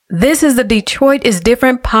This is the Detroit is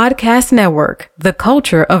Different podcast network, the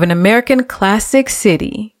culture of an American classic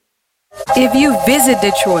city. If you visit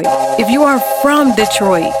Detroit, if you are from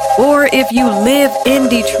Detroit, or if you live in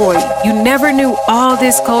Detroit, you never knew all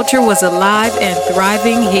this culture was alive and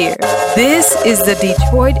thriving here. This is the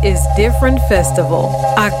Detroit is Different Festival.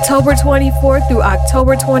 October 24th through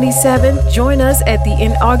October 27th, join us at the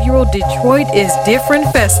inaugural Detroit is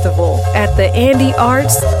Different Festival at the Andy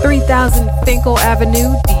Arts, 3000 Finkel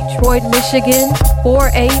Avenue, Detroit, Michigan,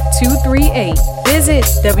 48238. Visit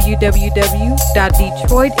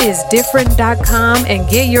www.detroitisdifferent.com and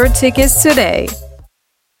get your tickets today.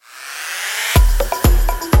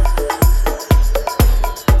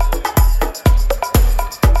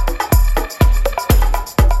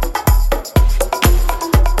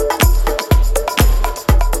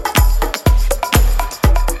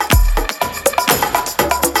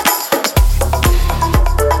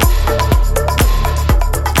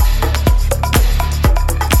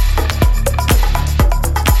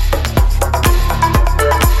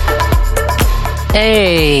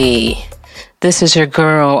 Hey, this is your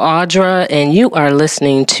girl, Audra, and you are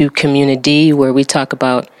listening to Community, where we talk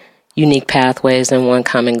about unique pathways and one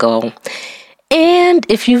common goal. And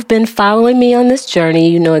if you've been following me on this journey,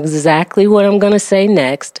 you know exactly what I'm going to say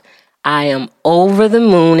next. I am over the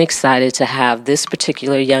moon excited to have this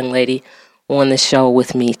particular young lady on the show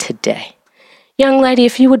with me today. Young lady,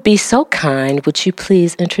 if you would be so kind, would you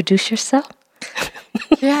please introduce yourself?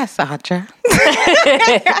 Yes, Audra.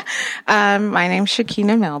 My name's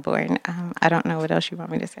Shakina Melbourne. I don't know what else you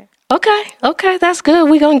want me to say. Okay, that's good.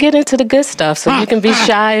 We're going to get into the good stuff, so you can be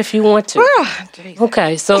shy if you want to.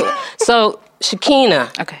 Okay, so Shakina.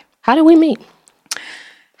 Okay. How did we meet?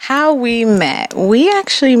 How we met? We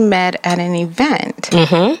actually met at an event.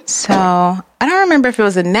 Mm-hmm. So I don't remember if it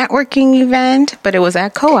was a networking event, but it was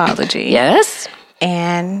at Coology. Yes.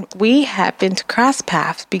 And we happened to cross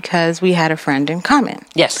paths because we had a friend in common.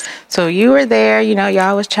 Yes. So you were there,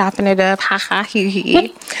 y'all was chopping it up, ha ha, hee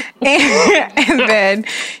hee. and then,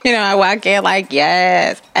 I walk in like,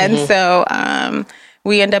 yes. And so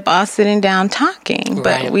we end up all sitting down talking.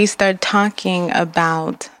 But we start talking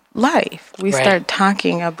about life. We start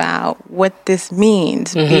talking about what this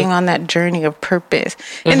means, being on that journey of purpose.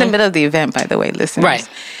 In the middle of the event, by the way, listeners. Right.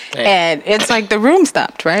 And it's like the room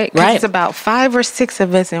stopped, right? Because it's about 5 or 6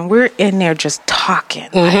 of us, and we're in there just talking.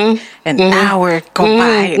 Like an hour go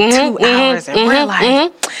by, 2 hours, and we're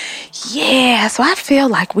like, yeah, so I feel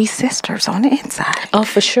like we sisters on the inside. Oh,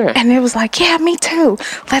 for sure. And it was like, yeah, me too.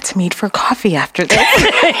 Let's meet for coffee after this.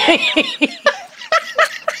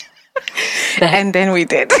 And then we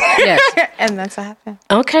did. Yes. And that's what happened.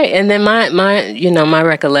 Okay. And then my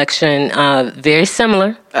recollection, very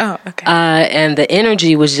similar. Oh, okay. And the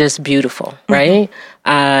energy was just beautiful, right?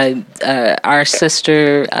 Our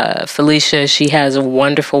sister, Felicia, she has a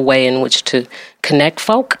wonderful way in which to connect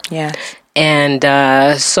folk. Yes. And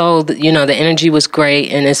so, the energy was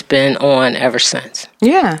great, and it's been on ever since.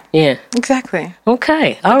 Yeah. Yeah. Exactly.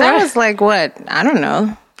 Okay. All right. That was like what? I don't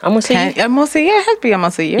know. Almost a year. Almost a year. It had to be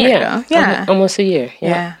almost a year ago. Yeah. Almost a year.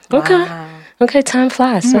 Yeah. Okay. Wow. Okay, time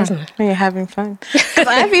flies, doesn't it? You're having fun. Because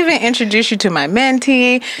I've even introduced you to my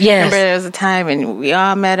mentee. Yes. Remember there was a time and we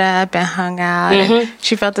all met up and hung out. And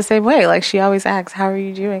she felt the same way. Like she always asks, how are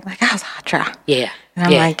you doing? Like, how's Audra? Yeah. And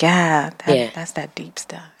I'm like, that's that deep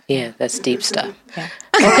stuff. Yeah, that's deep stuff. Yeah.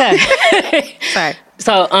 Okay. Sorry.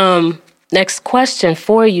 So, next question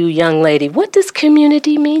for you, young lady. What does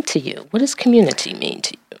community mean to you? What does community mean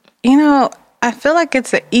to you? I feel like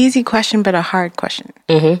it's an easy question, but a hard question.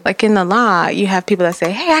 Like in the law, you have people that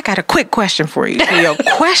say, hey, I got a quick question for you. So your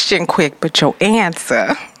question quick, but your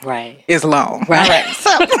answer is long. Right.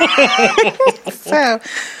 So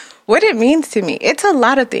what it means to me, it's a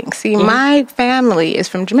lot of things. See, my family is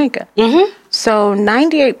from Jamaica. So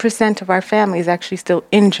 98% of our family is actually still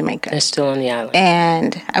in Jamaica. They're still on the island.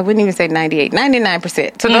 And I wouldn't even say 98,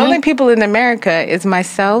 99%. So the only people in America is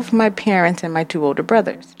myself, my parents, and my 2 older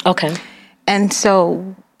brothers. Okay. And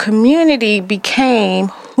so community became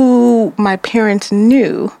who my parents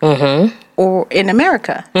knew or in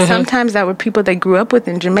America. Sometimes that were people they grew up with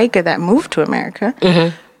in Jamaica that moved to America.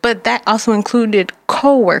 But that also included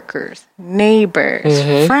coworkers, neighbors,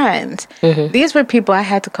 friends. These were people I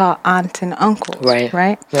had to call aunts and uncles,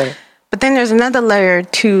 right? But then there's another layer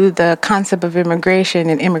to the concept of immigration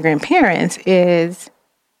and immigrant parents is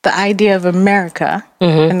the idea of America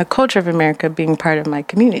and the culture of America being part of my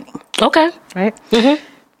community. Okay. Right?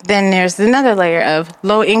 Then there's another layer of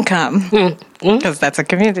low income, because that's a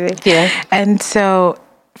community. Yeah. And so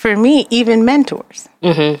for me, even mentors.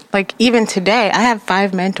 Like even today, I have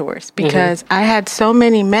 5 mentors because I had so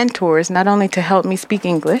many mentors, not only to help me speak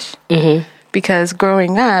English, because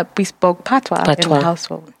growing up, we spoke patois in the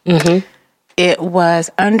household. It was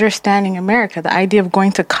understanding America, the idea of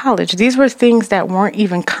going to college. These were things that weren't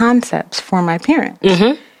even concepts for my parents.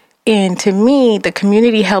 And to me, the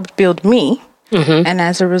community helped build me. And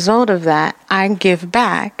as a result of that, I give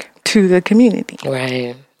back to the community.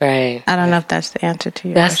 Right. I don't know if that's the answer to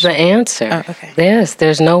your That's question. the answer. Oh, okay. Yes,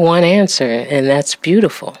 there's no one answer, and that's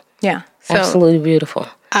beautiful. Yeah. So Absolutely beautiful.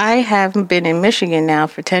 I have been in Michigan now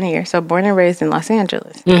for 10 years, so born and raised in Los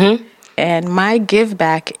Angeles. And my give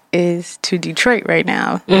back is to Detroit right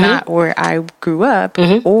now, not where I grew up,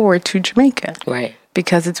 or to Jamaica. Right.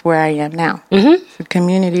 Because it's where I am now. The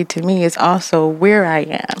community to me is also where I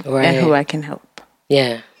am and who I can help.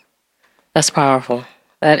 Yeah. That's powerful.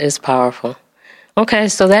 That is powerful. Okay,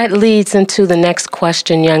 so that leads into the next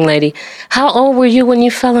question, young lady. How old were you when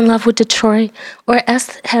you fell in love with Detroit? Or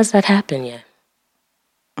has that happened yet?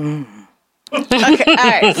 Okay, all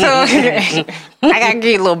right. So I got to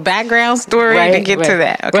give you a little background story to get to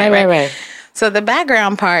that. Okay, Right. So the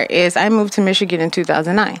background part is I moved to Michigan in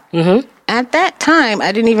 2009. At that time,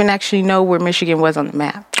 I didn't even actually know where Michigan was on the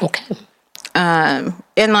map. Okay.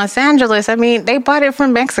 In Los Angeles, I mean, they bought it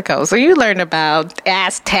from Mexico. So you learn about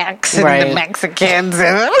Aztecs and the Mexicans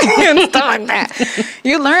and stuff like that.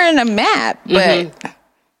 You learn a map, but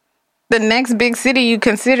the next big city you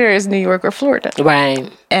consider is New York or Florida.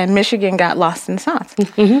 Right. And Michigan got lost in the sauce.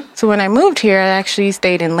 So when I moved here, I actually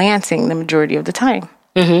stayed in Lansing the majority of the time.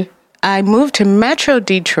 I moved to Metro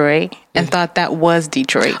Detroit and thought that was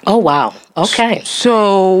Detroit. Oh, wow. Okay.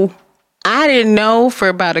 So I didn't know for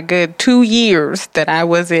about a good 2 years that I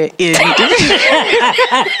wasn't in.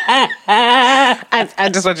 I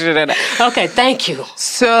just want you to know that. Okay, thank you.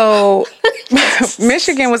 So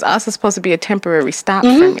Michigan was also supposed to be a temporary stop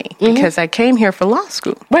for me because I came here for law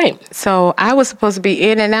school. Right. So I was supposed to be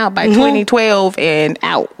in and out by 2012 and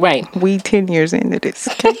out. Right. We 10 years into this.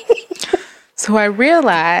 Okay? So I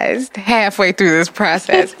realized halfway through this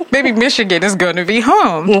process, maybe Michigan is going to be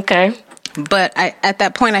home. Okay. But at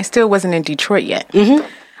that point, I still wasn't in Detroit yet.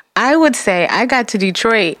 I would say I got to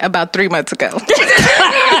Detroit about 3 months ago.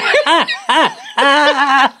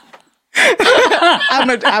 I'm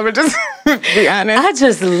gonna just be honest. I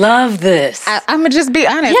just love this. I'm gonna just be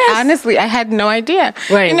honest. Yes. Honestly, I had no idea.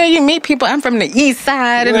 Right. You know, you meet people. I'm from the east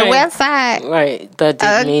side and the west side. Right. That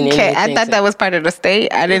didn't mean anything. I thought that was part of the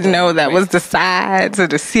state. I didn't know that was the sides of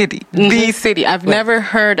the city. The city. I've never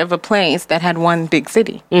heard of a place that had one big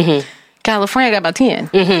city. California got about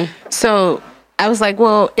 10. So I was like,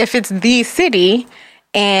 well, if it's the city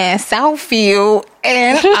and Southfield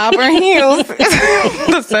and Auburn Hills,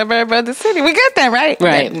 the suburb of the city, we got that, right?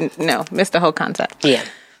 Right. No, missed the whole concept. Yeah.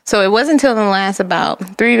 So it wasn't until the last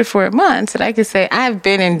about 3 to 4 months that I could say I've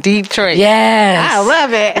been in Detroit. Yes. I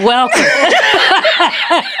love it. Welcome.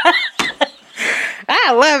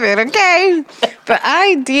 I love it, okay? The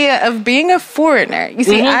idea of being a foreigner. You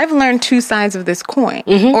see, I've learned 2 sides of this coin,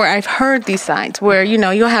 or I've heard these sides where, you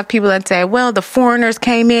know, you'll have people that say, well, the foreigners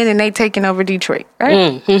came in and they taken over Detroit,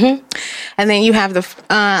 right? And then you have the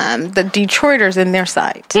Detroiters in their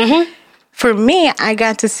sides. For me, I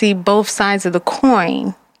got to see both sides of the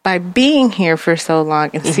coin by being here for so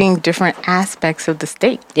long and seeing different aspects of the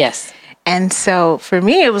state. Yes. And so for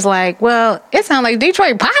me, it was like, well, it sounds like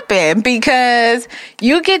Detroit popping because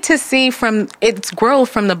you get to see from its growth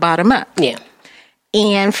from the bottom up. Yeah.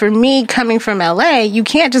 And for me, coming from LA, you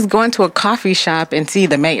can't just go into a coffee shop and see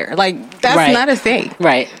the mayor. Like, that's not a thing.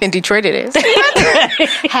 Right. In Detroit, it is.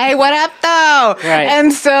 Hey, what up, though? Right.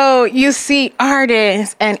 And so you see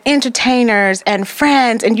artists and entertainers and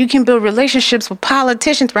friends, and you can build relationships with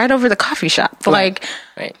politicians right over the coffee shop. Like,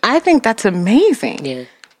 I think that's amazing. Yeah.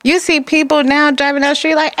 You see people now driving down the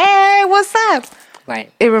street like, hey, what's up?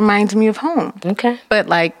 Right. It reminds me of home. Okay. But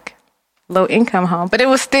like low income home. But it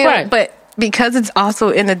was still, but because it's also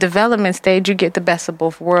in the development stage, you get the best of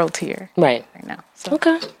both worlds here. Right now. So.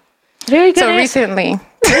 Okay. Very good. So recently.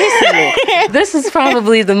 This is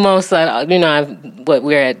probably the most,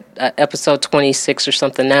 we're at episode 26 or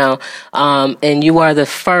something now. And you are the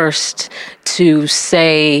first to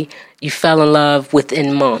say you fell in love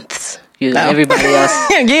within months. Everybody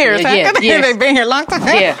else years. Years. They've been here a long time.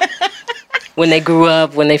 Yeah. When they grew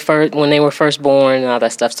up, when they were first born, and all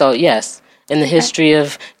that stuff. So yes, in the history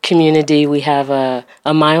of community, we have a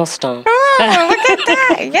milestone. Oh, look at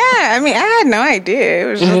that! Yeah, I mean, I had no idea. It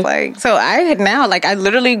was just like so. I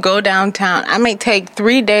literally go downtown. I may take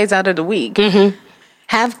 3 days out of the week.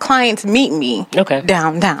 Have clients meet me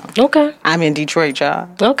downtown. Okay. I'm in Detroit, y'all.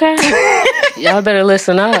 Okay. Y'all better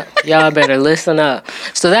listen up. Y'all better listen up.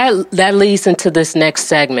 So that leads into this next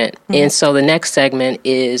segment. Mm-hmm. And so the next segment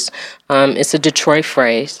is, it's a Detroit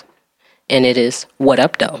phrase, and it is, what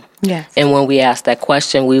up, though? Yes. And when we ask that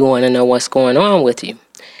question, we want to know what's going on with you.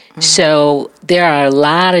 Mm-hmm. So there are a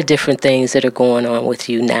lot of different things that are going on with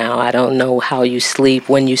you now. I don't know how you sleep,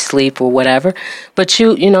 when you sleep, or whatever. But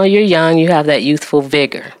you know, you're young. You have that youthful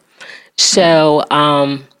vigor. So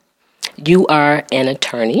you are an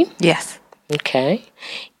attorney. Yes. Okay.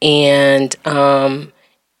 And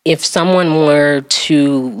if someone were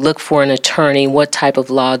to look for an attorney, what type of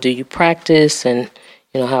law do you practice? And,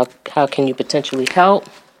 you know, how can you potentially help?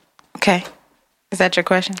 Okay. Is that your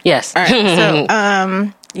question? Yes. All right.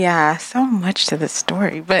 So, yeah, so much to the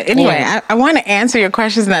story. But anyway, yeah. I want to answer your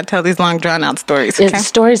questions and not tell these long, drawn-out stories. Okay?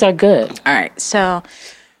 Stories are good. All right. So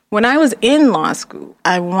when I was in law school,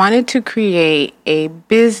 I wanted to create a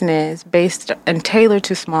business based and tailored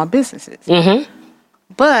to small businesses. Mm-hmm.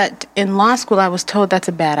 But in law school, I was told that's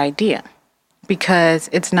a bad idea because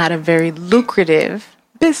it's not a very lucrative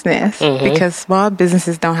business because small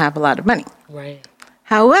businesses don't have a lot of money. Right.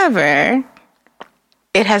 However,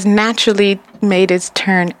 it has naturally made its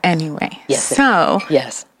turn anyway. Yes. So,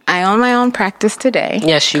 yes. I own my own practice today.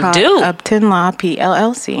 Yes, you called do. Upton Law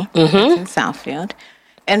PLLC in Southfield.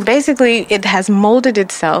 And basically, it has molded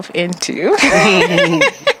itself into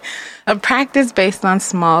a practice based on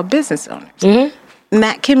small business owners. Mm-hmm. And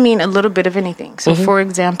that can mean a little bit of anything. So, for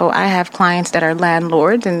example, I have clients that are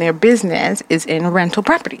landlords and their business is in rental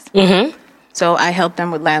properties. Mm-hmm. So I help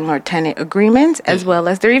them with landlord-tenant agreements as well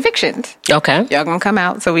as their evictions. Okay. Y'all gonna come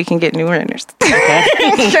out so we can get new renters. Okay.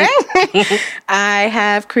 I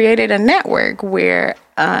have created a network where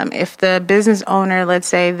if the business owner, let's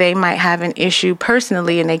say they might have an issue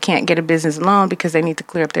personally and they can't get a business loan because they need to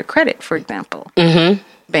clear up their credit, for example. Mm-hmm.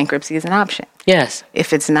 Bankruptcy is an option. Yes.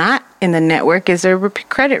 If it's not, in the network is a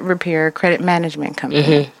credit repair, credit management company.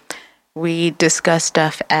 Mm-hmm. We discuss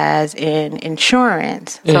stuff as in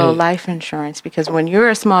insurance, so life insurance, because when you're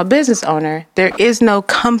a small business owner, there is no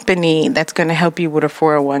company that's going to help you with a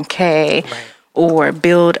 401k or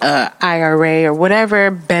build a IRA or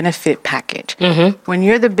whatever benefit package. Mm-hmm. When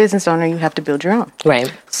you're the business owner, you have to build your own.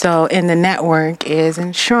 Right. So in the network is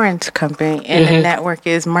insurance company, and the network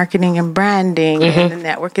is marketing and branding, and the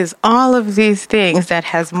network is all of these things that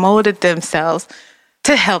has molded themselves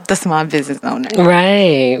to help the small business owner.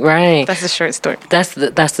 Right. That's a short story. That's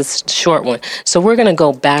the short one. So we're going to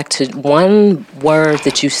go back to one word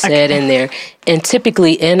that you said in there. And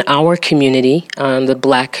typically in our community, the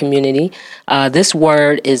Black community, this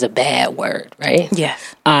word is a bad word, right?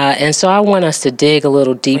 Yes. And so I want us to dig a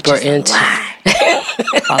little deeper into...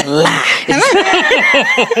 A lie.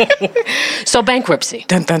 So bankruptcy.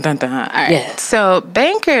 Dun, dun, dun, dun. All right. Yes. So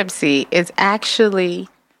bankruptcy is actually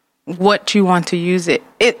what you want to use it.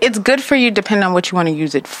 It's good for you depending on what you want to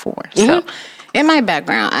use it for. Mm-hmm. So in my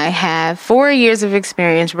background, I have 4 years of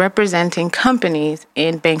experience representing companies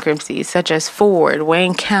in bankruptcy, such as Ford,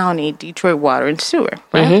 Wayne County, Detroit Water and Sewer,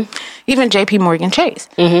 right? Even JP Morgan Chase.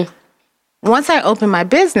 Once I opened my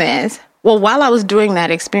business, while I was doing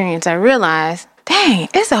that experience, I realized, dang,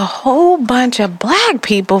 it's a whole bunch of Black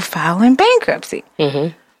people filing bankruptcy.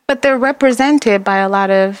 But they're represented by a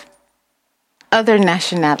lot of other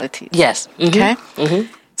nationalities. Yes. Okay?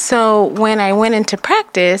 So when I went into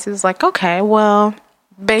practice, it was like, okay, well,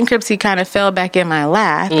 bankruptcy kind of fell back in my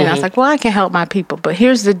lap. And I was like, well, I can help my people. But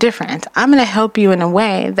here's the difference. I'm going to help you in a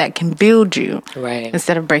way that can build you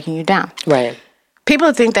instead of breaking you down. Right.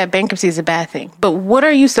 People think that bankruptcy is a bad thing. But what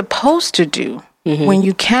are you supposed to do when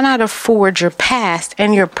you cannot afford your past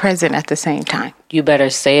and your present at the same time? You better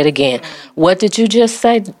say it again. What did you just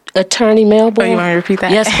say, Attorney Melbourne? Oh, you want me to repeat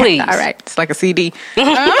that? Yes, please. All right. It's like a CD.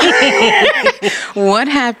 What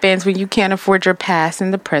happens when you can't afford your past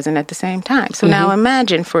and the present at the same time? So now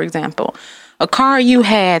imagine, for example, a car you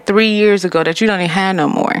had 3 years ago that you don't even have no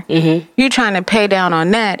more. You're trying to pay down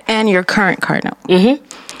on that and your current car note.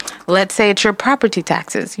 Let's say it's your property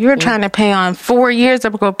taxes. You're trying to pay on 4 years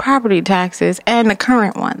ago property taxes and the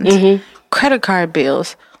current ones. Credit card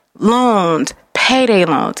bills, loans, payday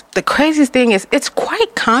loans. The craziest thing is it's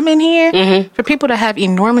quite common here for people to have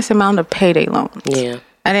enormous amount of payday loans. Yeah.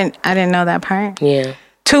 I didn't know that part. Yeah.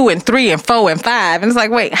 2 and 3 and 4 and 5. And it's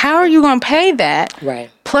like, wait, how are you going to pay that? Right.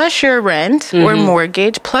 Plus your rent or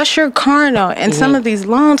mortgage, plus your car note. And some of these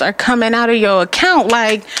loans are coming out of your account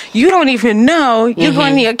like you don't even know. You're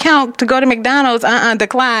going to the account to go to McDonald's,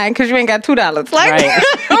 decline because you ain't got $2. Like,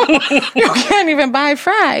 you can't even buy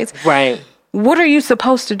fries. Right. What are you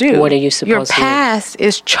supposed to do? What are you supposed to do? Your past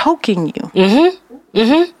is choking you.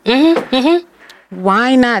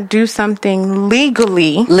 why not do something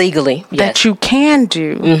legally that you can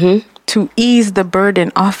do to ease the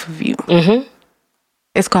burden off of you?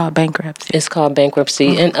 It's called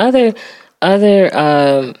bankruptcy. And other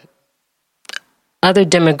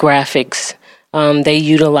demographics, they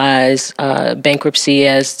utilize bankruptcy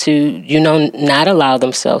as to, not allow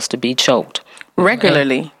themselves to be choked.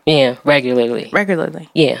 Regularly. Right? Yeah, regularly.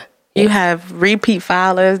 Yeah. You have repeat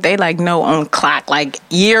filers. They know on clock,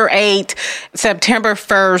 year 8, September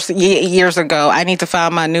 1st, years ago. I need to file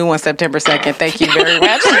my new one September 2nd. Thank you very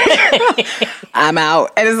much. I'm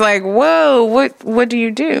out. And it's whoa, what do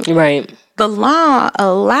you do? Right. The law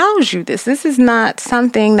allows you this. This is not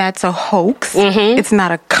something that's a hoax. It's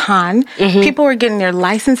not a con. People are getting their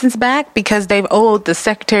licenses back because they've owed the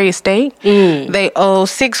Secretary of State. They owe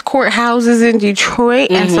 6 courthouses in Detroit,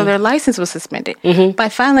 and so their license was suspended. By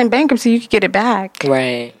filing bankruptcy, you can get it back.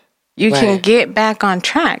 Right. You can get back on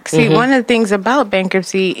track. See, one of the things about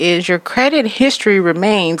bankruptcy is your credit history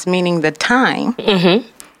remains, meaning the time,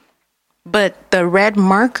 but the red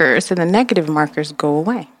markers and the negative markers go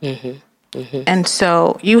away. And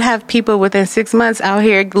so you have people within 6 months out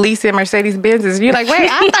here leasing Mercedes-Benzes. You're like, wait,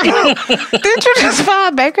 didn't you just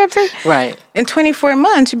file bankruptcy? Right. In 24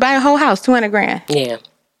 months, you buy a whole house, $200,000. Yeah.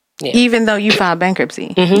 Even though you filed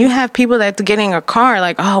bankruptcy. You have people that's getting a car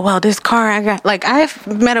this car I got. I've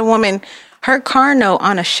met a woman, her car note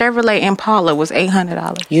on a Chevrolet Impala was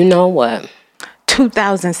 $800. You know what?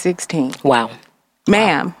 2016. Wow.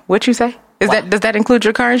 Ma'am, what you say? Does that include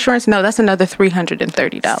your car insurance? No, that's another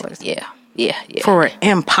 $330. Yeah. For an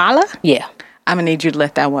Impala? Yeah. I'm gonna need you to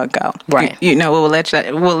let that one go. Right. We'll let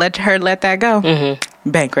her let that go.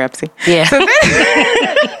 Bankruptcy. Yeah.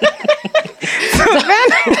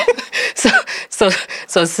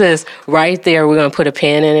 So sis, right there, we're gonna put a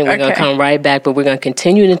pin in it. We're gonna come right back, but we're gonna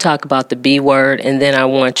continue to talk about the B word, and then I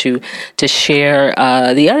want you to share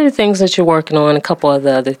the other things that you're working on, a couple of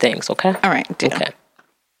the other things. Okay. All right. Deal. Okay.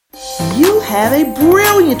 You have a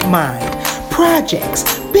brilliant mind. Projects,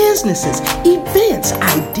 businesses, events,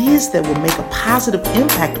 ideas that will make a positive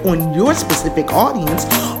impact on your specific audience,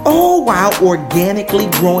 all while organically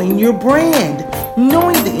growing your brand.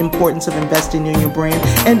 Knowing the importance of investing in your brand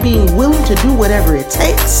and being willing to do whatever it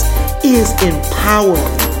takes is empowering.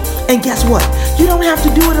 And guess what? You don't have to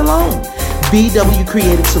do it alone. BW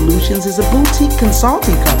Creative Solutions is a boutique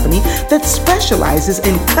consulting company that specializes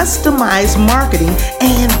in customized marketing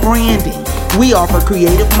and branding. We offer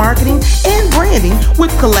creative marketing and branding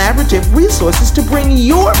with collaborative resources to bring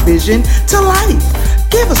your vision to life.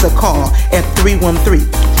 Give us a call at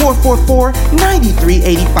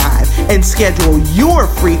 313-444-9385 and schedule your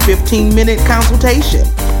free 15-minute consultation.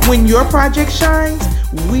 When your project shines,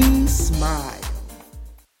 we smile.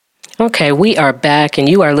 Okay, we are back, and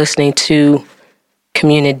you are listening to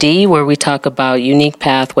Community, where we talk about unique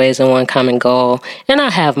pathways and one common goal. And I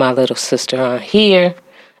have my little sister on here,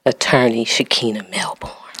 attorney Shakina Melbourne.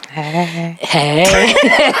 Hey.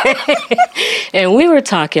 And we were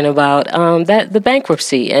talking about the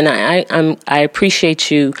bankruptcy, and I appreciate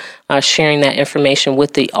you sharing that information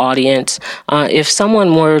with the audience. If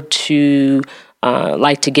someone were to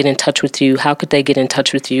like to get in touch with you, how could they get in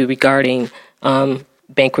touch with you regarding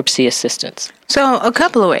bankruptcy assistance? So a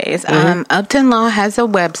couple of ways. Upton Law has a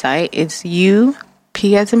website. It's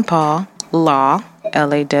P as in Paul, Law,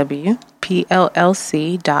 LAWPLLC.com.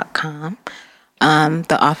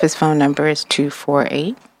 The office phone number is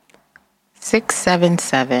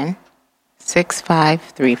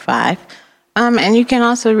 248-677-6535. And you can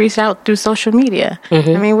also reach out through social media.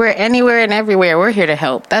 I mean, we're anywhere and everywhere. We're here to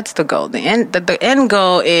help. That's the goal. The end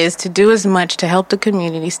goal is to do as much to help the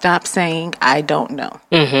community stop saying, I don't know.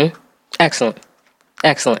 Excellent.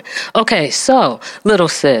 Okay, so, little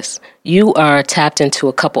sis, you are tapped into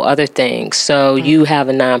a couple other things. So you have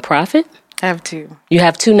a nonprofit? I have two. You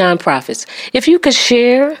have two nonprofits. If you could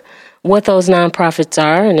share what those nonprofits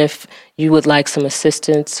are, and if you would like some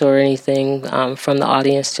assistance or anything from the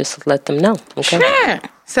audience, just let them know. Okay? Sure.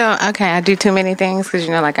 So, I do too many things because,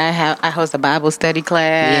 I host a Bible study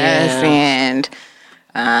class, and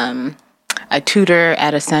I tutor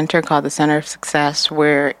at a center called the Center of Success,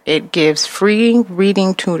 where it gives free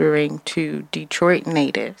reading tutoring to Detroit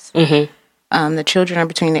natives. The children are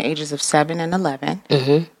between the ages of 7 and 11,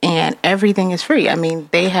 and everything is free. I mean,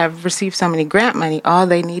 they have received so many grant money. All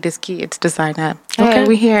they need is kids to sign up. Hey,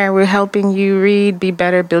 we're here. We're helping you read, be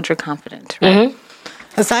better, build your confidence. Right?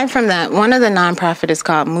 Aside from that, one of the nonprofit is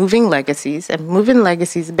called Moving Legacies, and Moving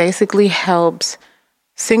Legacies basically helps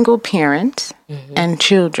single parents and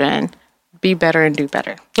children be better and do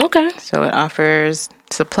better. Okay. So it offers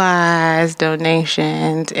supplies,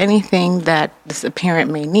 donations, anything that a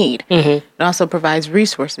parent may need. It also provides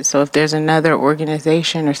resources. So if there's another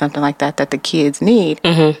organization or something like that the kids need,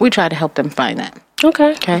 we try to help them find that.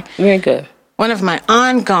 Okay. Very good. One of my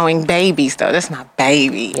ongoing babies, though, that's my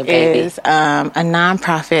baby, is a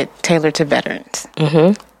nonprofit tailored to veterans.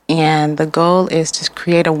 And the goal is to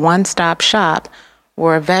create a one-stop shop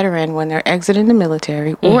where a veteran, when they're exiting the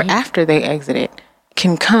military or after they exit it,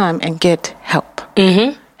 can come and get help.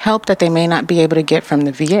 Help that they may not be able to get from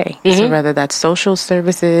the VA. So whether that's social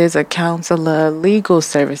services, a counselor, legal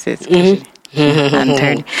services. I'm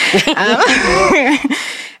attorney.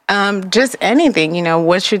 Just anything,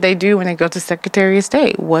 what should they do when they go to Secretary of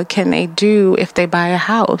State? What can they do if they buy a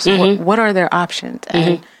house? What are their options?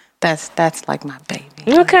 And that's like my baby.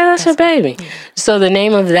 Okay, that's your baby. So the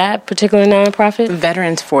name of that particular nonprofit?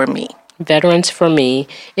 Veterans for Me. Veterans for Me.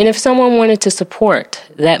 And if someone wanted to support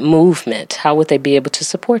that movement, how would they be able to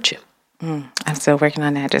support you? I'm still working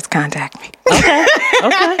on that. Just contact me.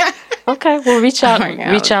 Okay. Well, reach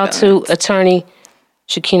out to Attorney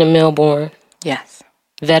Shakina Milbourne. Yes.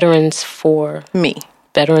 Veterans for Me.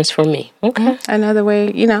 Veterans for Me. Okay. Another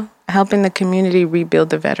way, helping the community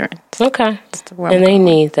rebuild the veterans. Okay. And they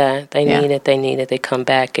need that. They need it. They come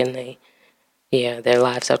back and their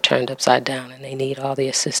lives are turned upside down and they need all the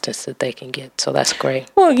assistance that they can get. So that's great.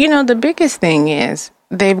 Well, the biggest thing is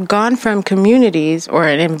they've gone from communities or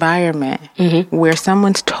an environment where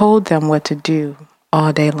someone's told them what to do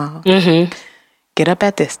all day long. Get up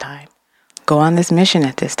at this time. Go on this mission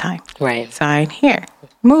at this time. Right. Sign here.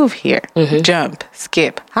 Move here. Jump.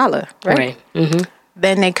 Skip. Holla. Right.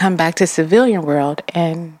 Then they come back to civilian world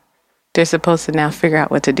and they're supposed to now figure out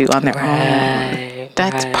what to do on their own.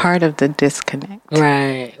 That's part of the disconnect.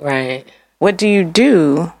 Right. What do you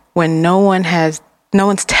do when no one's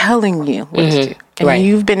telling you what to do? And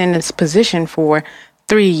you've been in this position for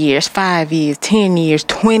 3 years, 5 years, 10 years,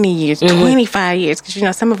 20 years, 25 years.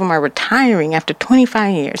 Because, some of them are retiring after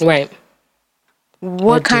 25 years. Right.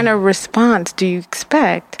 What kind of response do you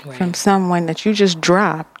expect from someone that you just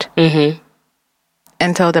dropped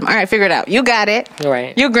and told them, all right, figure it out. You got it.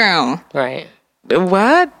 Right. You're grown. Right.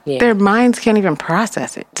 What? Yeah. Their minds can't even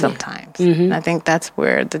process it sometimes. And I think that's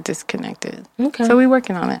where the disconnect is. Okay. So we're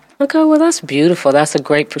working on it. Okay, well, that's beautiful. That's a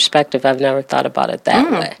great perspective. I've never thought about it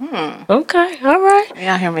that way. Okay, all right. We're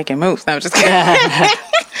out here making moves. No, I'm just kidding.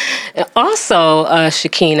 Also,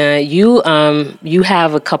 Shakina, you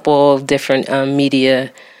have a couple of different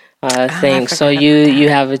media things. So you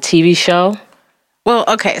have a TV show? Well,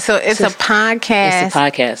 okay. So it's a podcast. It's a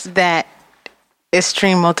podcast that is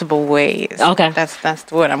streamed multiple ways. Okay.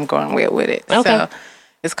 That's what I'm going with it. Okay. So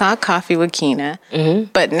it's called Coffee with Kina.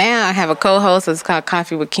 But now I have a co-host. It's called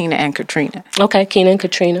Coffee with Kina and Katrina. Okay, Kina and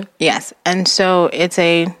Katrina. Yes. And so it's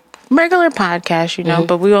a regular podcast,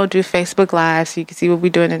 but we all do Facebook Live so you can see what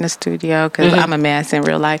we're doing in the studio because I'm a mess in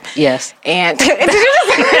real life. Yes. And wait,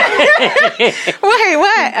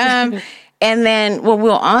 what? And then what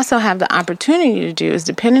we'll also have the opportunity to do is,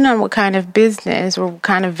 depending on what kind of business or what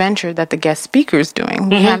kind of venture that the guest speaker is doing,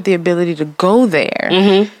 we have the ability to go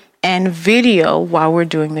there and video while we're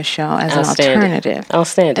doing the show as an alternative.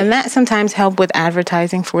 Outstanding. And that sometimes help with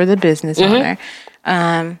advertising for the business owner.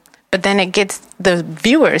 But then it gets the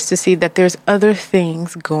viewers to see that there's other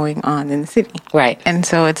things going on in the city. Right. And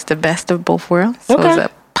so it's the best of both worlds. So it's a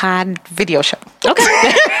pod video show.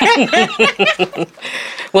 Okay.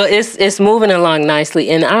 Well, it's moving along nicely.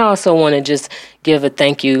 And I also want to just give a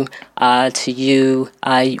thank you to you.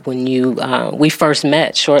 When we first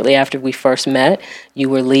met, shortly after we first met, you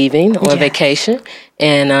were leaving on vacation.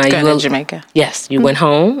 And you went to Jamaica. Yes, you went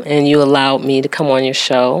home and you allowed me to come on your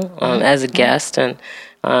show as a guest. And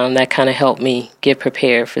that kind of helped me get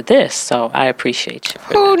prepared for this. So I appreciate you.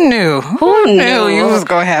 Who knew? Who knew you was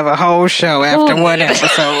going to have a whole show after one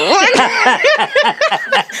episode?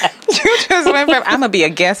 You just went from, I'm going to be a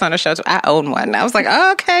guest on a show. I own one. I was like,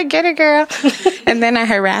 oh, okay, get it, girl. And then I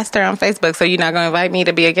harassed her on Facebook. So you're not going to invite me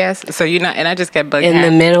to be a guest? So you're not, and I just kept bugging her. In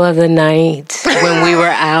the middle of the night when we were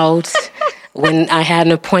out, when I had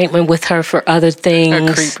an appointment with her for other things.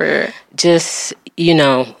 A creeper. Just,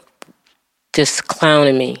 just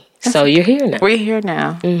clowning me. So you're here now. We're here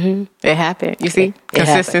now. It happened. You see?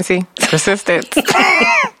 Consistency. Persistence.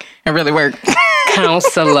 It really worked.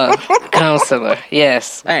 Counselor.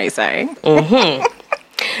 Yes. All right, sorry.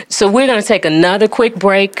 So we're going to take another quick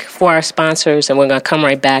break for our sponsors, and we're going to come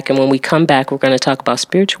right back. And when we come back, we're going to talk about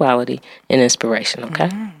spirituality and inspiration,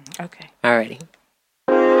 okay? Okay. All righty.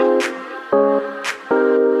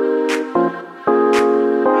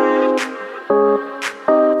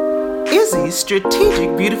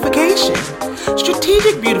 Strategic Beautification.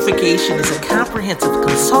 Strategic Beautification is a comprehensive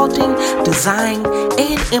consulting, design,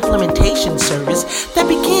 and implementation service that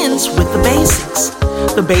begins with the basics.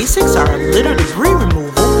 The basics are litter debris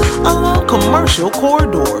removal along commercial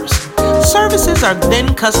corridors. Services are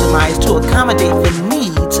then customized to accommodate the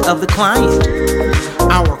needs of the client.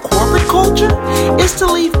 Our corporate culture is to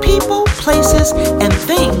leave people, places, and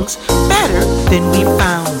things better than we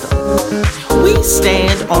found them. We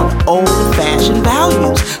stand on old-fashioned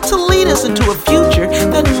values to lead us into a future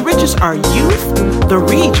that enriches our youth, the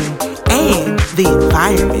region, and the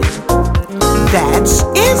environment. That's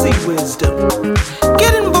Izzy Wisdom.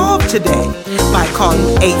 Get involved today by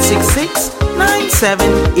calling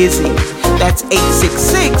 866-97-IZZY. That's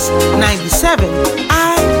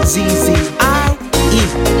 866-97-IZZIE.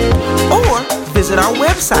 Or visit our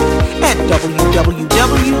website at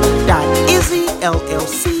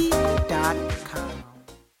www.izzyllc.com.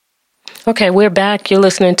 Okay, we're back. You're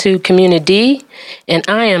listening to Community, and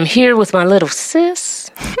I am here with my little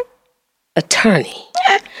sis, attorney,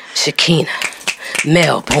 Shakina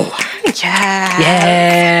Melbourne.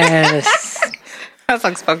 Yes. That's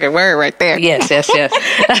like spoken word right there. Yes.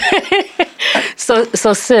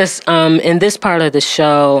 So sis, in this part of the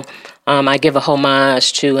show, I give a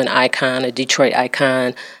homage to an icon, a Detroit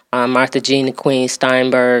icon, Martha Jean Queen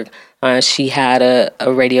Steinberg. She had a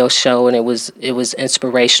radio show, and it was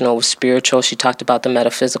inspirational, it was spiritual. She talked about the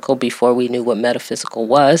metaphysical before we knew what metaphysical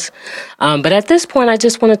was. But at this point, I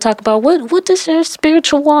just want to talk about what does your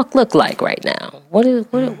spiritual walk look like right now? What you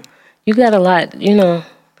got a lot,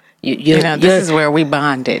 this is where we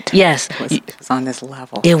bonded. Yes. It was on this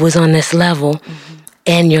level. It was on this level. Mm-hmm.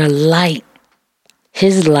 And your light,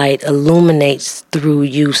 his light illuminates through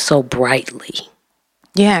you so brightly.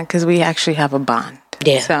 Yeah, because we actually have a bond.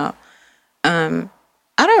 Yeah. So, I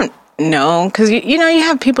don't know, because, you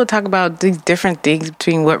have people talk about these different things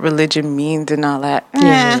between what religion means and all that.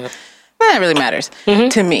 Yeah. That really matters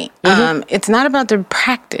to me. Mm-hmm. It's not about the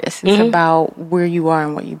practice. It's about where you are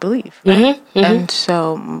and what you believe. Right? And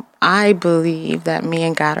so I believe that me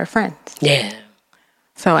and God are friends. Yeah.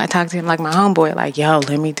 So I talk to him like my homeboy, like, yo,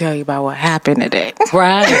 let me tell you about what happened today.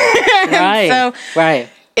 Right. Right.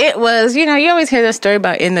 It was, you always hear the story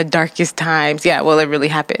about in the darkest times. Yeah, well, it really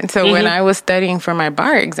happened. So when I was studying for my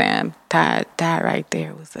bar exam, that right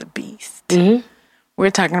there was a beast. Mm-hmm. We're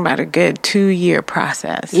talking about a good 2-year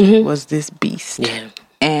process was this beast. Yeah.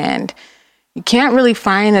 And you can't really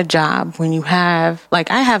find a job when you have, like,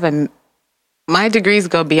 my degrees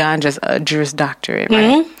go beyond just a Juris Doctorate,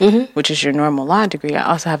 right? Which is your normal law degree. I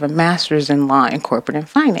also have a master's in law and corporate and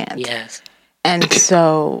finance. Yes. And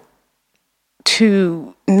so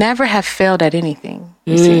to never have failed at anything,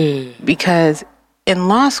 you see, because in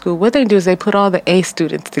law school, what they do is they put all the A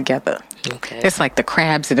students together. Okay. It's like the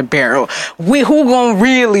crabs in a barrel. Who gonna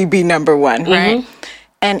really be number one, right?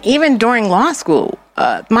 And even during law school,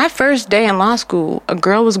 my first day in law school, a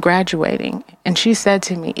girl was graduating, and she said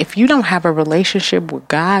to me, if you don't have a relationship with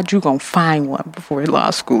God, you're gonna find one before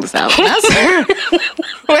law school is out. Wait,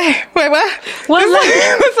 what?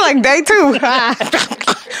 It's like day 2.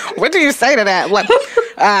 What do you say to that? What?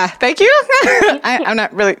 Thank you. I'm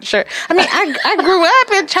not really sure. I mean, I grew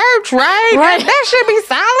up in church, right? That should be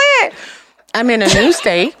solid. I'm in a new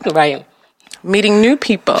state, right? Meeting new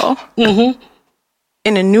people in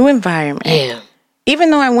a new environment. Yeah.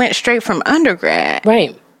 Even though I went straight from undergrad,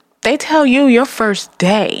 right? They tell you your first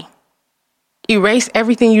day, erase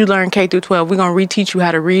everything you learned K through 12. We're gonna reteach you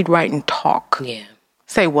how to read, write, and talk. Yeah.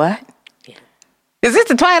 Say what? Is this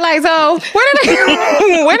the Twilight Zone? What did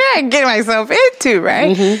I get myself into,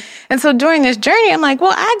 right? And so during this journey, I'm like,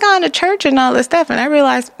 well, I'd gone to church and all this stuff, and I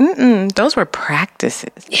realized, those were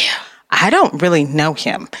practices. Yeah. I don't really know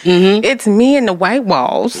him. It's me and the white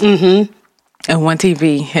walls and one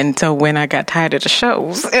TV. And so when I got tired of the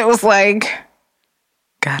shows, it was like,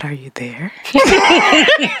 God, are you there? I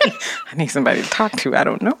need somebody to talk to. I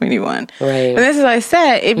don't know anyone. Right. And this is what I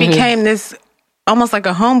said. It became this almost like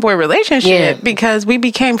a homeboy relationship because we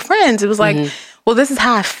became friends. It was like, well, this is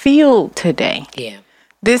how I feel today. Yeah.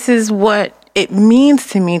 This is what it means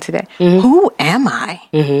to me today. Who am I?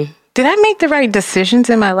 Did I make the right decisions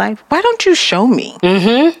in my life? Why don't you show me?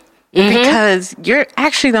 Because you're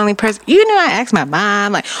actually the only person. I asked my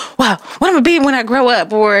mom, like, well, what I'm going to be when I grow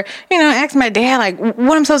up? Or, I asked my dad, like,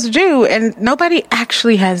 what I'm supposed to do? And nobody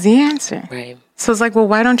actually has the answer. Right. So it's like, well,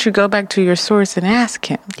 why don't you go back to your source and ask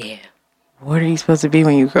him? Yeah. What are you supposed to be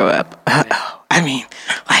when you grow up? I mean,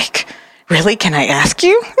 like, really? Can I ask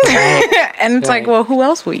you? Right. And it's like, well, who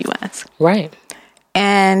else will you ask? Right.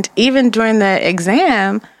 And even during the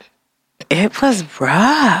exam, it was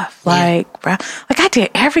rough. Like I did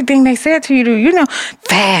everything they said to you to, you know,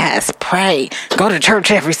 fast, pray, go to church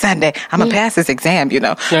every Sunday. I'm going to pass this exam, you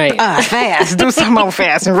know. Right. Fast, do some more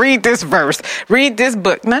fast, and read this verse, read this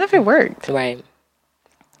book. None of it worked. Right.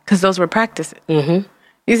 Because those were practices. Mm-hmm.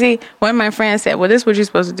 You see, one of my friends said, well, this is what you're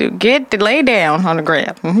supposed to do. Lay down on the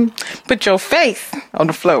ground. Mm-hmm. Put your face on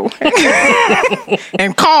the floor.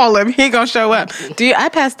 And call him. He going to show up. I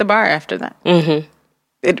passed the bar after that. Mm-hmm.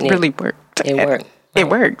 It really worked. It worked. It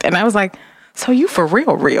worked. And I was like, so you for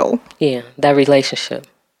real? Yeah, that relationship.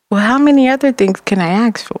 Well, how many other things can I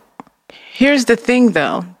ask for? Here's the thing,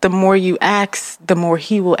 though. The more you ask, the more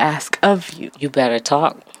he will ask of you. You better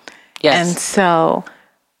talk. Yes. And so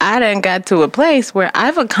I done got to a place where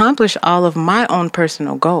I've accomplished all of my own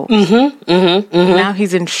personal goals. Now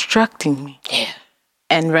he's instructing me. Yeah.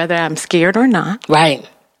 And whether I'm scared or not. Right.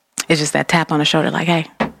 It's just that tap on the shoulder like, hey,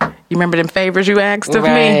 you remember them favors you asked of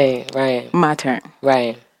me? Right. My turn.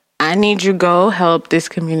 Right. I need you to go help this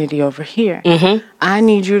community over here. I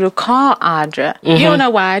need you to call Audra. You don't know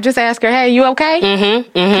why. Just ask her, hey, you okay?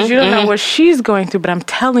 Because you don't know what she's going through, but I'm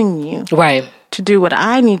telling you. Right. To do what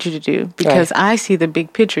I need you to do because I see the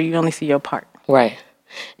big picture. You only see your part. Right.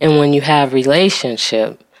 And when you have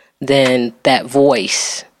relationship, then that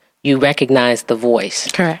voice, you recognize the voice.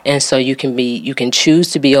 Correct. And so you can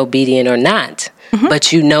choose to be obedient or not,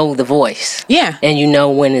 but you know the voice. Yeah. And you know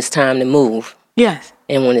when it's time to move. Yes.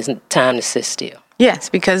 And when it's time to sit still. Yes,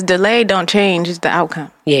 because delay don't change the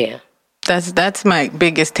outcome. Yeah. That's my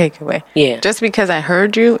biggest takeaway. Yeah. Just because I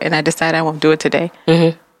heard you and I decide I won't do it today.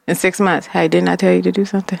 In 6 months, hey, didn't I tell you to do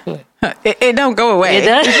something? It don't go away. It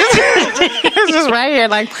does. It's just right here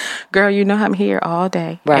like, girl, you know I'm here all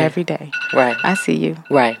day, every day. Right. I see you.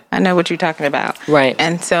 Right. I know what you're talking about. Right.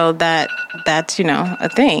 And so that's, you know, a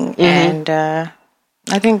thing. And I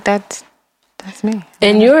think that's me.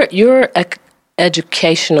 And your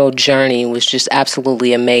educational journey was just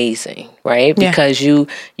absolutely amazing, right? Because you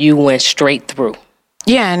went straight through.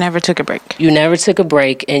 Yeah, I never took a break. You never took a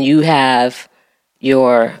break, and you have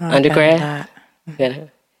your undergrad.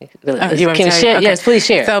 Can you share? Okay. Yes, please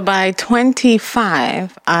share. So by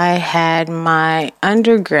 25, I had my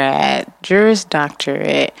undergrad, Juris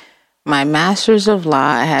Doctorate, my Master's of Law.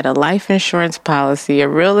 I had a life insurance policy,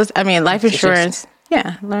 life insurance.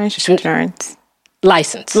 Yeah, life insurance.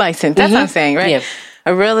 License. That's what I'm saying, right? Yeah.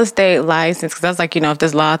 A real estate license, because I was like, you know, if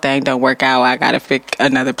this law thing don't work out, I got to pick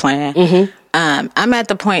another plan. I'm at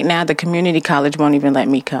the point now the community college won't even let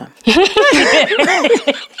me come.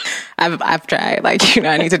 I've tried, like, you know,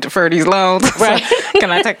 I need to defer these loans. Right. So,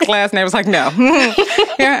 can I take a class? And they was like, no.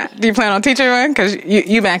 Yeah. Do you plan on teaching one? Because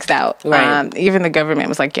you maxed out. Right. Even the government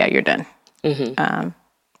was like, yeah, you're done.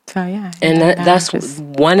 So, yeah. And that's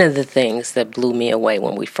one of the things that blew me away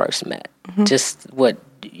when we first met. Just what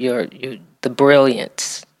the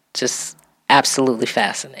brilliance, just absolutely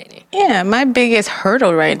fascinating. Yeah, my biggest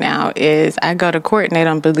hurdle right now is I go to court and they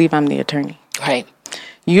don't believe I'm the attorney. Right.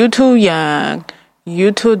 You too young,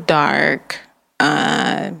 you too dark,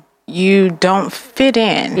 you don't fit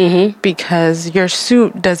in because your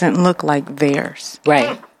suit doesn't look like theirs.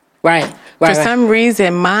 Right. For some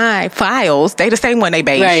reason, my files, they the same one, they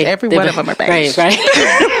beige. Right. Every one of them are beige. Right.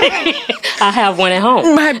 I have one at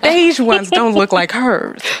home. My beige ones don't look like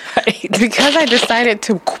hers. Right. Because I decided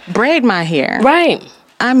to braid my hair. Right.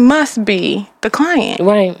 I must be the client.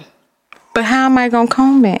 Right. But how am I going to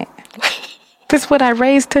comb it? That's what I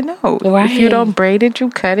raised to know. Right. If you don't braid it, you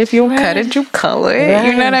cut it. If you don't cut it, you color it. Right.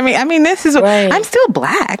 You know what I mean? I mean, this is... I'm still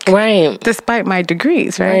black. Right. Despite my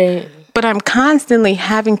degrees, right? But I'm constantly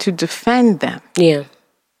having to defend them. Yeah.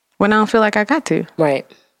 When I don't feel like I got to. Right.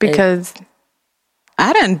 Because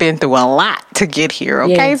I done been through a lot to get here,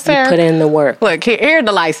 okay, sir? You put in the work. Look, here's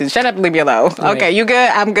the license. Shut up and leave me alone. Right. Okay, you good?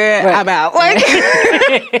 I'm good. Right. I'm out. Like,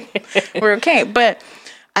 we're okay. But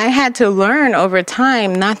I had to learn over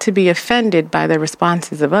time not to be offended by the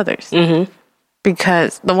responses of others.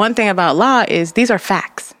 Because the one thing about law is these are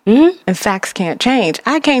facts. And facts can't change.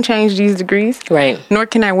 I can't change these degrees. Right. Nor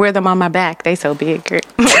can I wear them on my back. They so big.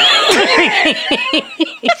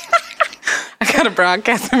 I got to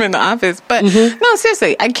broadcast them in the office. But no,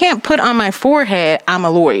 seriously, I can't put on my forehead, I'm a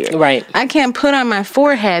lawyer. Right. I can't put on my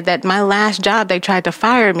forehead that my last job, they tried to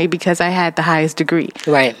fire me because I had the highest degree.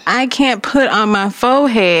 Right. I can't put on my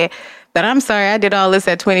forehead that I'm sorry, I did all this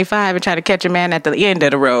at 25 and try to catch a man at the end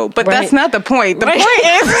of the road. But that's not the point. The point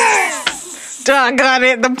is, doggone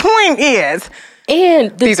it, the point is,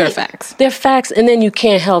 and these are facts. They're facts, and then you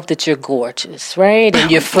can't help that you're gorgeous, right?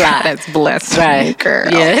 And you're fly. God, that's blessed, right,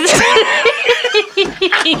 girl. Yes.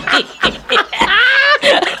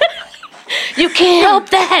 You can't help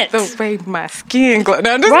that. The way my skin glows.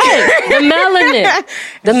 No, Right.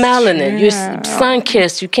 The melanin. You're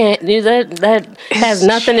sun-kissed. You can't, that has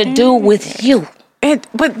nothing to do with you.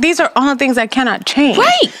 But these are all things I cannot change.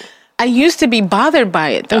 Right. I used to be bothered by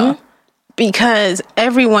it, though, because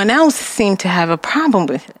everyone else seemed to have a problem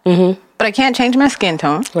with it. Mm-hmm. But I can't change my skin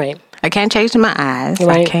tone. Right. I can't change my eyes.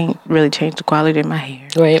 Right. I can't really change the quality of my hair.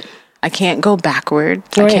 Right. I can't go backward.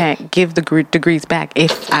 Right. I can't give the degrees back.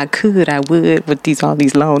 If I could, I would with all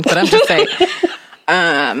these loans. But I'm just saying.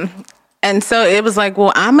 And so it was like,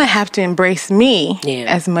 well, I'm going to have to embrace me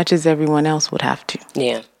as much as everyone else would have to.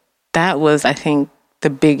 Yeah. That was, I think, the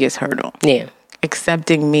biggest hurdle. Yeah.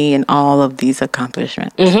 Accepting me and all of these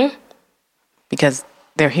accomplishments. Mm-hmm. Because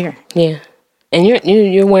they're here. Yeah. And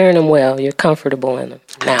you're wearing them well. You're comfortable in them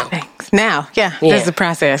now. Thanks. Now, this is the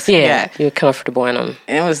process. Yeah. You're comfortable in them.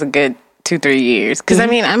 It was a good 2-3 years. Because, I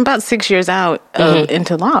mean, I'm about 6 years out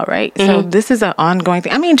into law, right? So this is an ongoing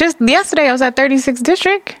thing. I mean, just yesterday I was at 36th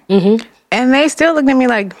District. Mm-hmm. And they still looked at me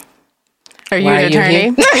like, are you an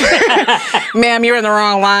attorney? Ma'am, you're in the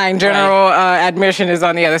wrong line. General admission is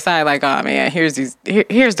on the other side. Like, oh, man, here's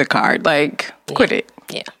the card. Like, quit it.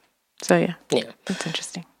 Yeah. So, yeah. Yeah. That's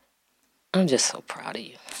interesting. I'm just so proud of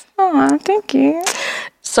you. Oh, thank you.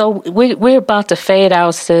 So we're about to fade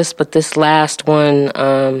out, sis, but this last one,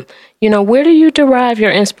 where do you derive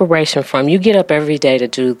your inspiration from? You get up every day to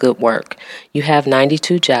do good work. You have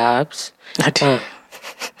 92 jobs. I do.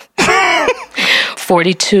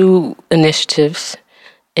 42 initiatives.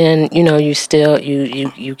 And, you still,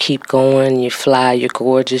 you keep going, you fly, you're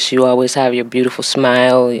gorgeous, you always have your beautiful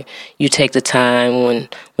smile, you take the time when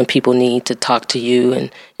people need to talk to you. And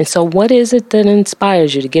so what is it that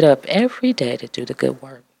inspires you to get up every day to do the good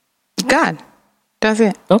work? God. That's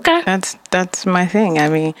it. Okay. That's my thing. I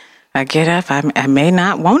mean, I get up. I may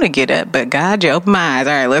not want to get up, but God, you open my eyes.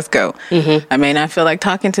 All right, let's go. Mm-hmm. I may not feel like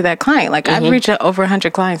talking to that client. Like I've reached over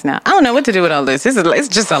 100 clients now. I don't know what to do with all this. It's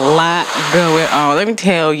just a lot going on. Let me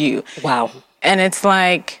tell you. Wow. And it's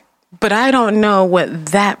like, but I don't know what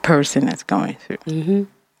that person is going through. Mm-hmm.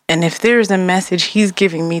 And if there's a message he's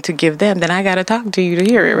giving me to give them, then I got to talk to you to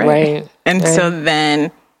hear it, right? Right. And so then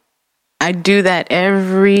I do that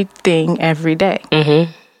every day.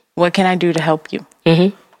 Mm-hmm. What can I do to help you?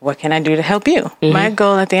 Mm-hmm. What can I do to help you? Mm-hmm. My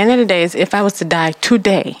goal at the end of the day is if I was to die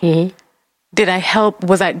today, did I help?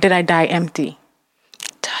 Did I die empty?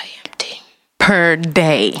 Die empty. Per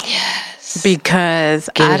day. Yes. Because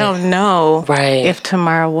I don't know if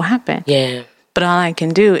tomorrow will happen. Yeah. But all I can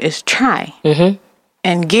do is try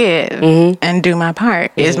and give and do my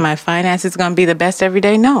part. Is my finances going to be the best every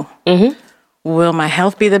day? No. Will my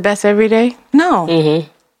health be the best every day? No.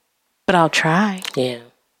 But I'll try. Yeah.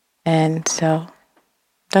 And so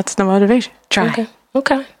that's the motivation. Try.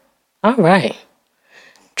 Okay. All right.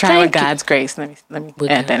 Try with God's grace. Let me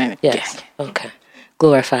add that in. Yes. Yeah. Okay.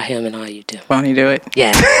 Glorify Him in all you do. Won't He do it?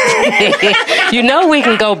 Yeah. We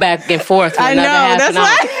can go back and forth. For another half that's an hour,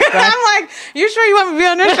 why right? I'm like, you sure you want me to be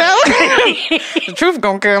on this show? The truth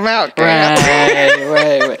gonna come out.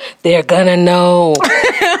 Right. They're gonna know.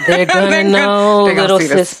 They're gonna know, they're little see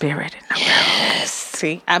sis. The spirit in the world. Yes.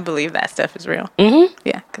 See, I believe that stuff is real. Mm-hmm.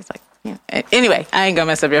 Yeah, because anyway, I ain't gonna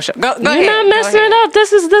mess up your show. Go You're ahead. not messing it up.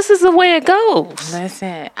 This is the way it goes.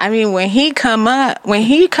 Listen, I mean, when he come up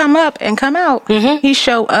and come out, he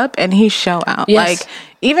show up and he show out. Yes. Like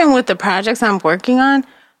even with the projects I'm working on,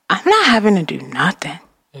 I'm not having to do nothing.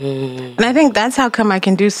 And I think that's how come I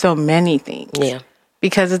can do so many things. Yeah.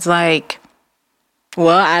 Because it's like,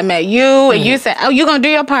 well, I met you and you said, oh, you're going to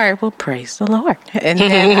do your part. Well, praise the Lord. And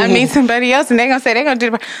then I meet somebody else and they're going to say they're going to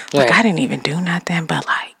do the part. Look, I didn't even do nothing, but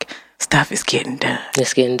like stuff is getting done.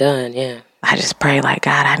 It's getting done, yeah. I just pray like,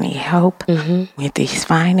 God, I need help with these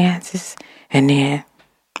finances. And then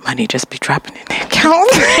money just be dropping in the account.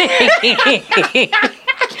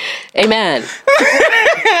 Amen.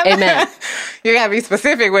 Amen. You got to be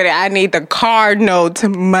specific with it. I need the card note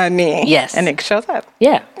money. Yes. And it shows up.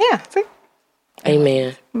 Yeah. Yeah. See?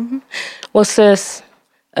 Amen. Well, sis,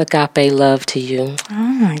 agape love to you.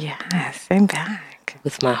 Oh, yes. Same back.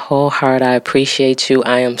 With my whole heart, I appreciate you.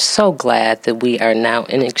 I am so glad that we are now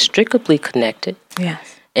inextricably connected.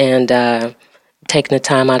 Yes. And taking the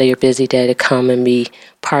time out of your busy day to come and be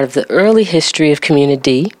part of the early history of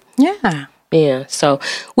Community. Yeah. Yeah. So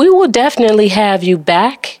we will definitely have you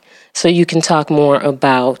back so you can talk more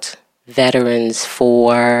about veterans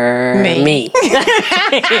for me.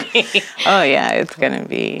 Oh yeah, it's gonna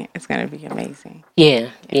be amazing. Yeah,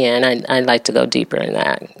 and I'd like to go deeper in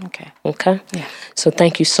that. Okay. Yeah. So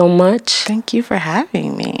thank you so much. Thank you for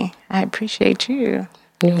having me. I appreciate you.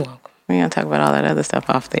 You're welcome. We're going to talk about all that other stuff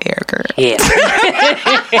off the air, girl. Yeah.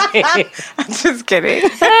 I'm just kidding.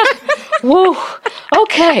 Woo.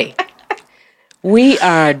 Okay. We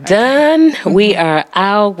are done. We are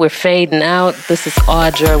out. We're fading out. This is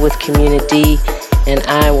Audra with Community, and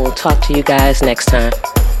I will talk to you guys next time.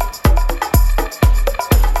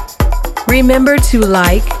 Remember to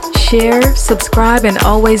like, share, subscribe, and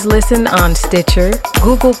always listen on Stitcher,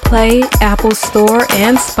 Google Play, Apple Store,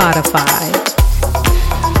 and Spotify.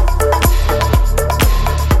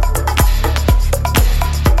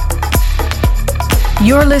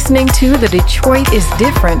 You're listening to the Detroit is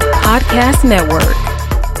Different Podcast Network.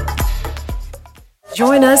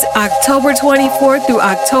 Join us October 24th through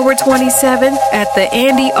October 27th at the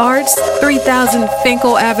Andy Arts, 3000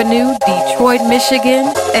 Finkel Avenue, Detroit, Michigan,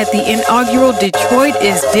 at the inaugural Detroit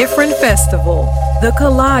is Different Festival. The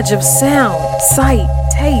collage of sound, sight,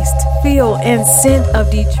 taste, feel, and scent of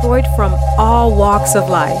Detroit from all walks of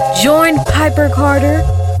life. Join Piper Carter,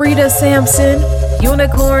 Frida Sampson,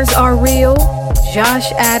 Unicorns Are Real,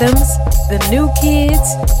 Josh Adams, The New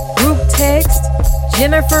Kids, Group Text,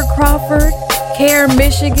 Jennifer Crawford, Care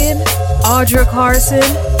Michigan, Audra Carson,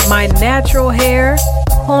 My Natural Hair,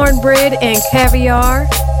 Cornbread and Caviar,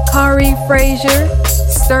 Kari Frazier,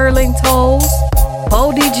 Sterling Tolles,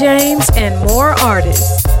 Bodie James, and more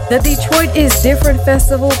artists. The Detroit is Different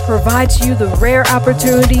Festival provides you the rare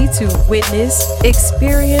opportunity to witness,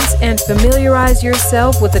 experience, and familiarize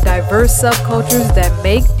yourself with the diverse subcultures that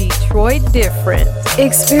make Detroit different.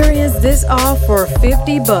 Experience this all for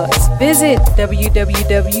 $50. Visit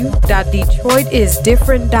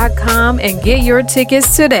www.detroitisdifferent.com and get your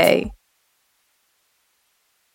tickets today.